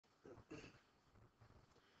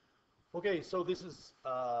Okay, so this is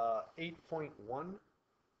 8.1,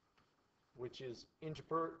 which is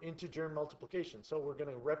integer multiplication. So we're going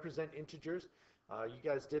to represent integers. You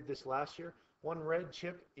guys did this last year. One red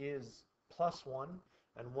chip is +1,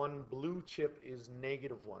 and one blue chip is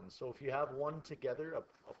 -1. So if you have one together, a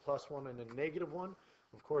 +1 and a -1,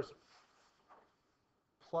 of course,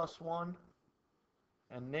 +1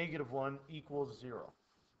 and -1 equals 0.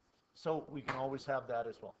 So we can always have that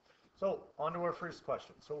as well. So on to our first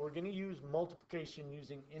question. So we're going to use multiplication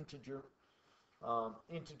using integer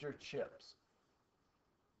chips.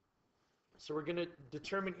 So we're going to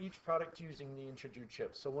determine each product using the integer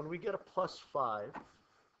chips. So when we get a +5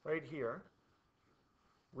 right here,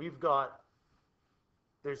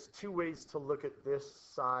 there's two ways to look at this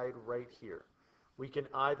side right here. We can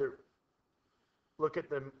either look at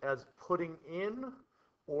them as putting in,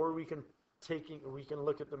 or we can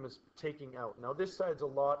look at them as taking out. Now this side's a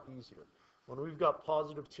lot easier. When we've got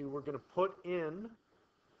 +2, we're going to put in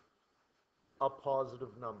a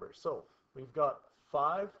positive number. So we've got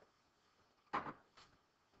 5,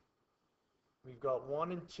 we've got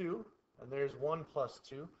 1 and 2, and there's 1 plus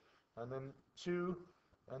 2, and then 2,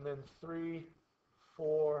 and then 3,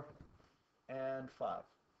 4, and 5.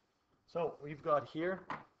 So we've got here,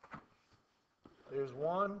 there's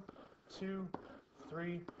 1, 2,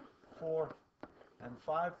 3, 4, and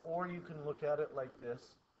 5, or you can look at it like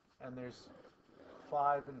this, and there's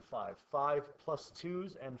 5 and 5. 5 plus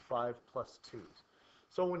 2's and 5 plus 2's.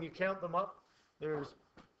 So when you count them up, there's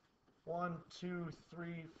 1, 2,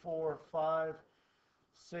 3, 4, 5,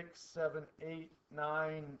 6, 7, 8,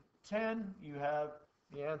 9, 10. You have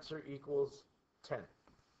the answer equals 10.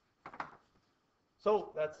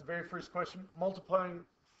 So that's the very first question. Multiplying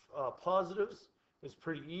positives is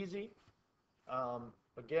pretty easy.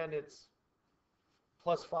 Again, it's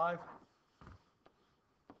 +5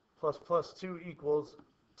 plus +2 equals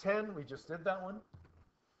 10. We just did that one.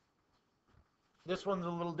 This one's a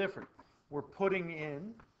little different. We're putting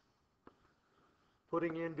in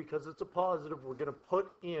because it's a positive, we're going to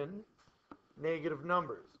put in negative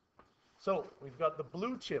numbers. So we've got the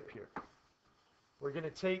blue chip here. We're going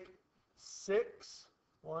to take 6,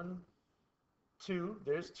 1, 2,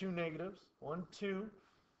 there's 2 negatives, 1, 2,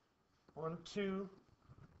 1, 2,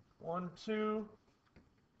 1, 2.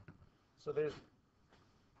 So there's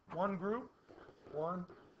one group, 1,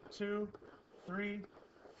 2, 3,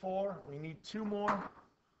 4. We need 2 more.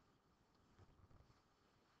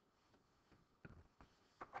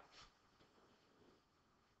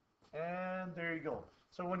 And there you go.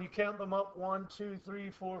 So when you count them up, 1, 2,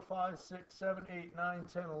 3, 4, 5, 6, 7, 8, 9,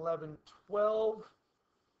 10, 11, 12,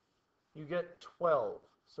 you get 12.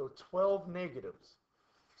 So 12 negatives.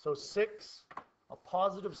 So 6, a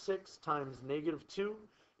 +6 times -2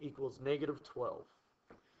 equals -12.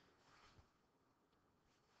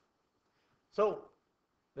 So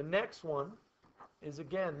the next one is,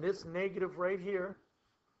 again, this negative right here.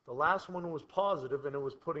 The last one was positive and it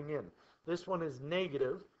was putting in. This one is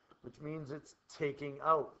negative, which means it's taking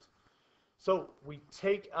out. So we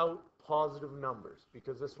take out positive numbers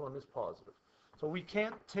because this one is positive. So we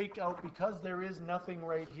can't take out, because there is nothing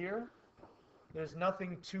right here, there's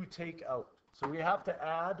nothing to take out. So we have to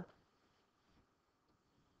add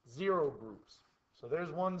 0 groups. So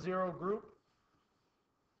there's one 0 group.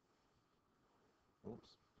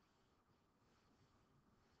 Oops.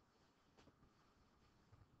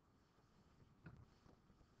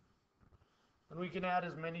 And we can add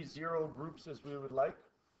as many 0 groups as we would like.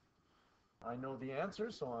 I know the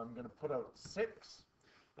answer, so I'm going to put out 6.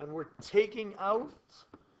 And we're taking out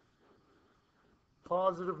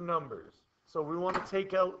positive numbers. So we want to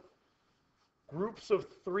take out groups of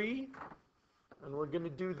 3, and we're going to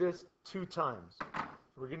do this 2 times.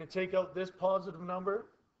 We're going to take out this positive number.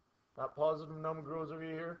 That positive number goes over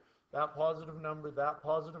here. That positive number, that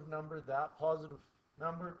positive number, that positive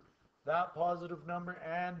number, that positive number,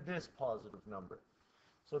 and this positive number.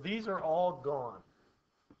 So these are all gone.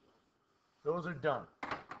 Those are done.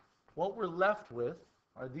 What we're left with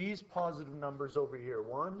are these positive numbers over here.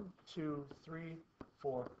 1, 2, 3,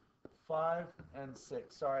 4, 5, and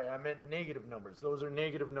 6. Sorry, I meant negative numbers. Those are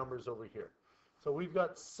negative numbers over here. So we've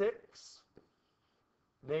got 6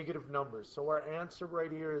 negative numbers. So our answer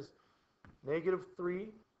right here is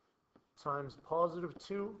 -3 times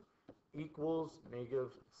 +2 equals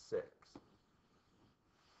 -6.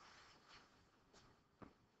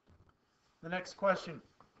 The next question.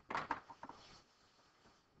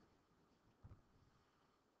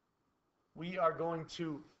 We are going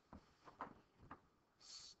to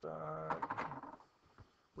start.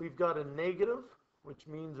 We've got a negative, which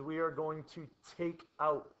means we are going to take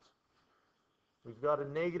out We've got a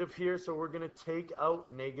negative here, so we're going to take out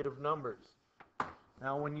negative numbers.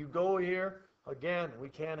 Now, when you go here, again, we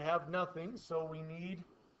can't have nothing, so we need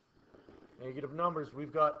negative numbers.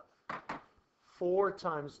 We've got 4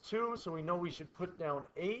 times 2, so we know we should put down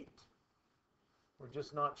 8. We're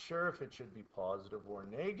just not sure if it should be positive or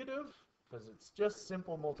negative, because it's just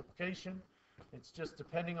simple multiplication. It's just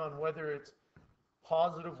depending on whether it's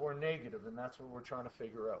positive or negative, and that's what we're trying to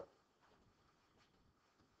figure out.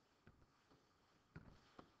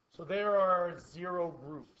 So there are 0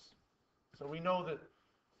 groups. So we know that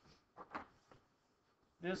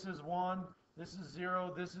this is 1, this is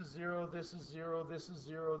 0, this is 0, this is 0, this is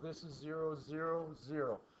 0, this is 0, 0,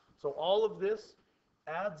 0. So all of this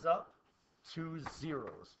adds up to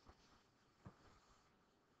zeros.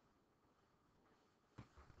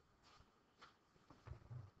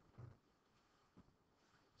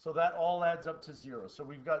 So that all adds up to 0. So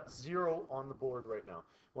we've got 0 on the board right now.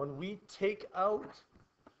 When we take out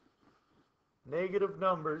negative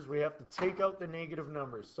numbers, we have to take out the negative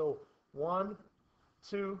numbers. So 1,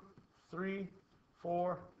 2, 3,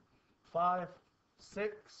 4, 5,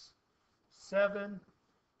 6, 7,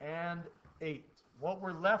 and 8. What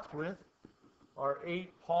we're left with are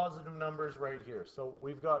 8 positive numbers right here. So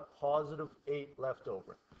we've got positive 8 left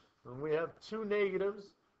over. When we have 2 negatives,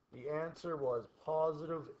 the answer was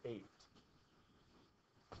positive 8.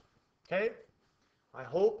 Okay? I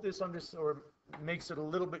hope this makes it a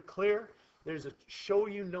little bit clear. There's a show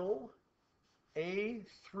you know, A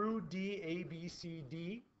through D, A, B, C,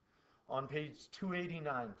 D, on page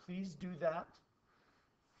 289. Please do that.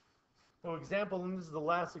 So example, and this is the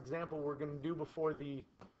last example we're going to do before the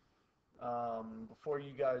before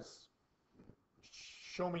you guys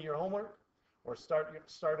show me your homework or start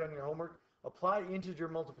on your homework. Apply integer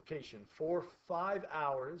multiplication. For 5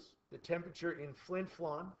 hours, the temperature in Flin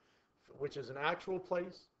Flon, which is an actual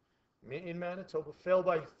place in Manitoba, fell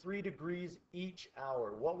by 3 degrees each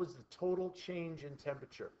hour. What was the total change in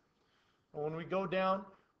temperature? And when we go down,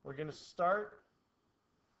 we're going to start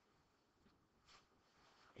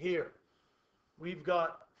here. We've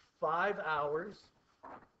got 5 hours.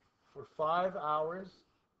 For 5 hours,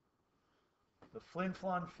 the Flin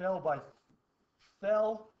Flon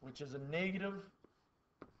fell, which is a negative,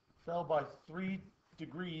 fell by 3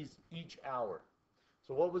 degrees each hour.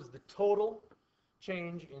 So what was the total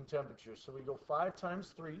change in temperature? So we go 5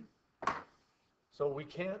 times 3. So we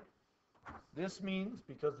can't, this means,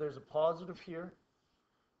 because there's a positive here,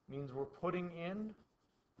 means we're putting in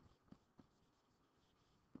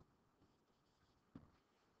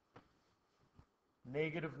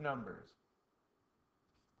negative numbers.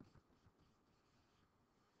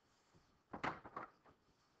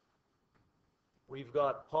 We've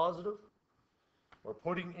got positive. We're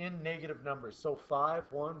putting in negative numbers. So 5,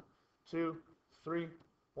 1, 2, 3,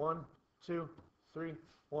 1, 2, 3,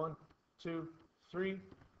 1, 2, 3,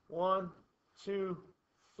 1, 2,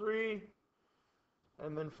 3,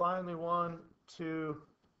 and then finally 1, 2,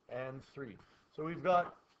 and 3. So we've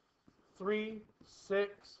got 3,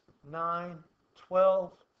 6, 9,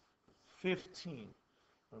 12, 15.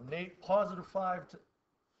 Positive 5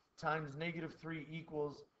 times negative 3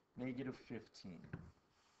 equals negative 15.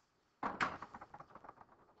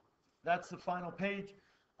 That's the final page.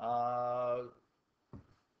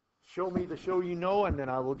 Show me the show you know, and then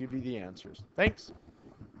I will give you the answers. Thanks.